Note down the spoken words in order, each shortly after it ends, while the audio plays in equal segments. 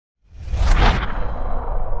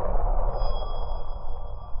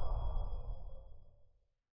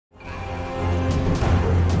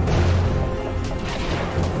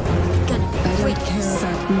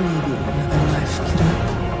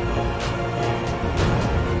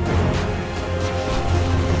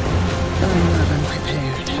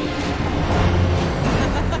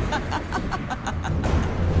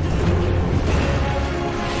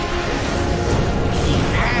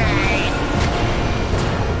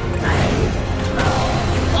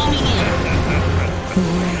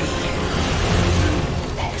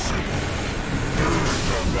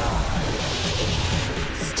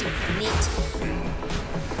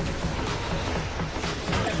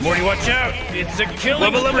It's a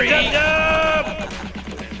killing spree!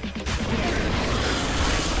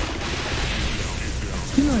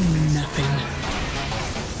 You're nothing.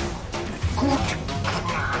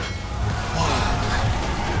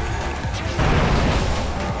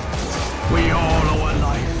 We all owe a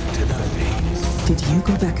life to the things. Did you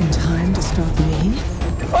go back in time to stop me?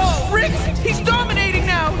 Oh, Rick! He's dominating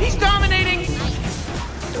now! He's dominating!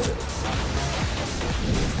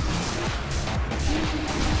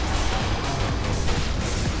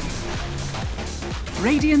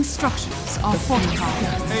 Radiant structures are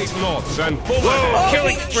fortified. 8 knots and forward. Whoa,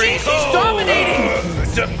 killing spree! He's dominating!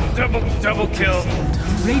 Double kill.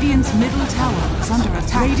 Radiant's middle tower is under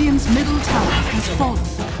attack. Radiant's middle tower has fallen.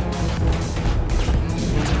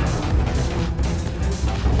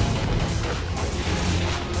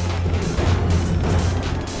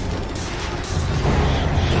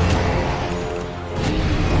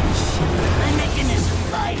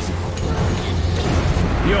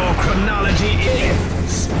 Your chronology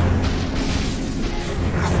is.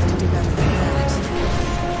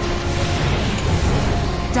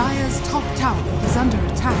 Dire's top tower is under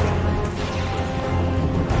attack.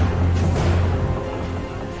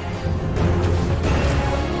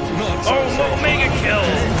 Oh, mega kill!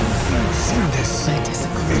 I've seen this I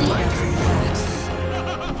disagree. in my dreams.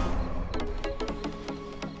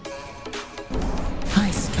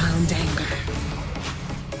 Icebound anger.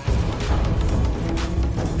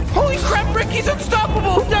 Holy crap, Rick! He's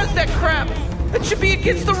unstoppable! Who does that crap? That should be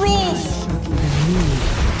against the rules!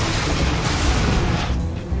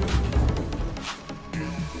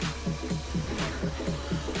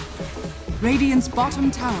 Radiant's bottom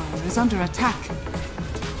tower is under attack.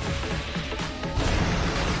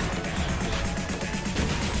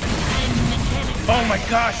 Oh my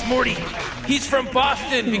gosh, Morty! He's from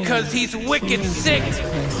Boston because he's wicked sick! I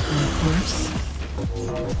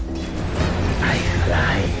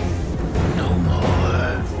fly no more.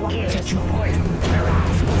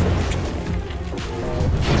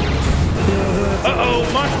 Uh-oh,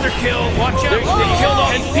 monster kill! Watch out! They killed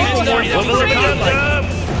all these people, Morty! That was godlike!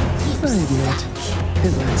 I admit,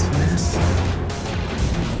 it looks fast.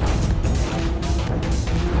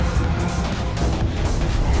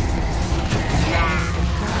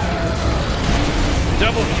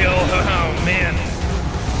 Double kill! Oh, man.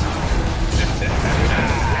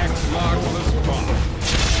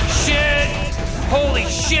 Shit! Holy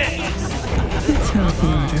shit! It's not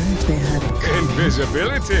murder if they had it.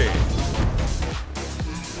 Invisibility.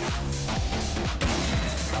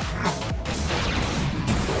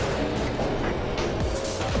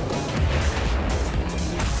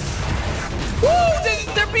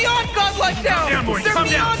 Woo! They're beyond godlike now! down, Morty, They're calm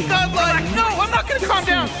down. beyond godlike! No, I'm not gonna calm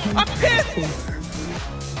down! I'm pissed!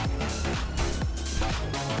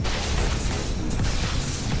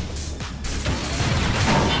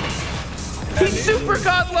 He's super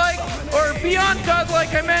godlike! Or beyond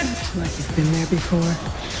godlike, I meant! Like you've been there before.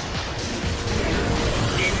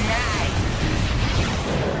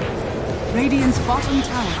 Radiant's bottom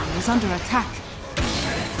tower is under attack.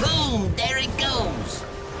 Boom! There it goes!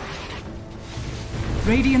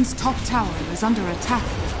 Radiant's top tower is under attack.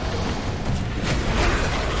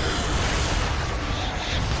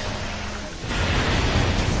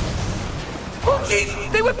 Oh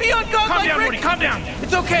jeez! They went beyond godlike, Calm down, Rick! Morty, calm down!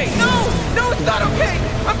 It's okay! No! No, it's not okay!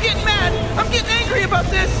 I'm getting mad! I'm getting angry about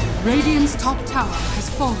this! Radiant's top tower has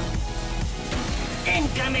fallen.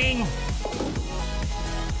 Incoming!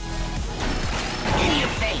 In your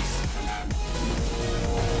face!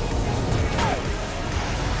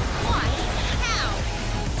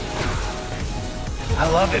 I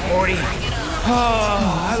love it, Morty.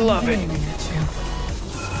 Oh, I love it. Aiming at you.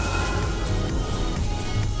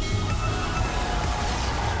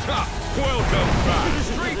 Ha! Welcome back.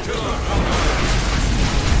 Straight to the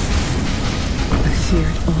I fear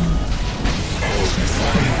it all.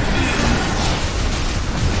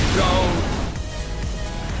 go.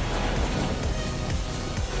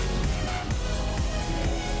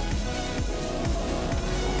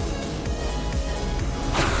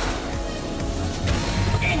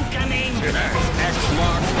 Incoming! X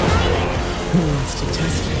marks the Who wants to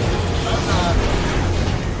test me?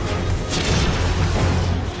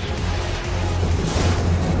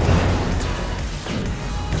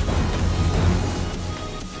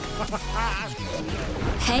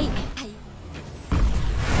 Hey.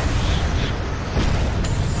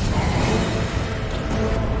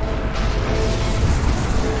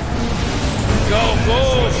 Go,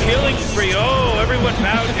 killing spree. Oh, everyone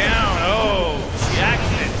bow down. Oh, the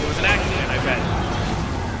accident. It was an accident, I bet.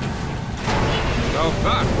 Now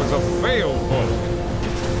that was a fail, folks.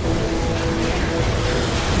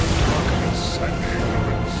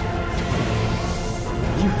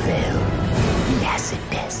 Farewell, blessed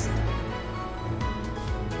pest.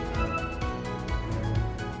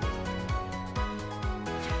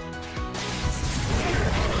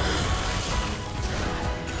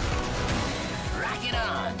 Rock it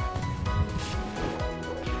on.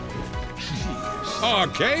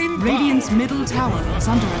 Arcane Radiant's power. middle tower is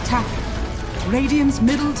under attack. Radiant's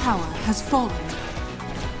middle tower has fallen.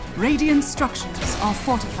 Radiant structures are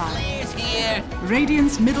fortified. Players here.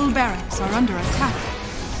 Radiant's middle barracks are under attack.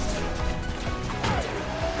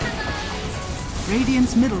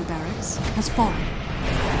 Radiant's middle barracks has fallen.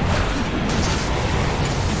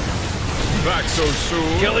 Back so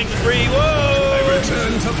soon. Killing spree, whoa!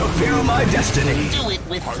 Return to fulfill my destiny. Do it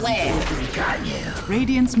with flair. Got you.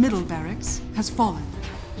 Radiant's middle barracks has fallen.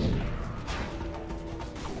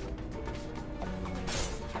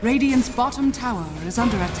 Radiant's bottom tower is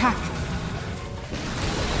under attack.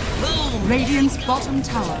 Boom. Radiant's bottom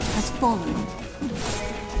tower has fallen.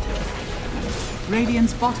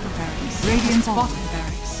 Radiant's bottom barracks. Radiant's bottom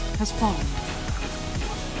barracks has fallen.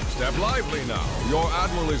 Step lively now. Your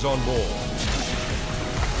admiral is on board.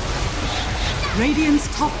 Radiant's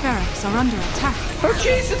top barracks are under attack. Oh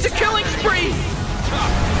jeez, it's a killing spree!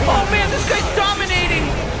 Oh man, this guy's dominating!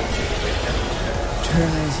 Try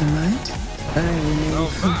as you might, I remain Now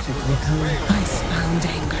that comfortably was a calm. fail. Icebound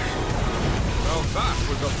anger. Now that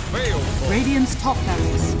was a fail. Radiant's top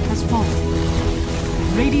barracks has fallen.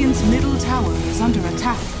 Radiant's middle tower is under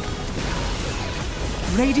attack.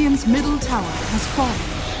 Radiant's middle tower has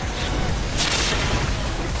fallen.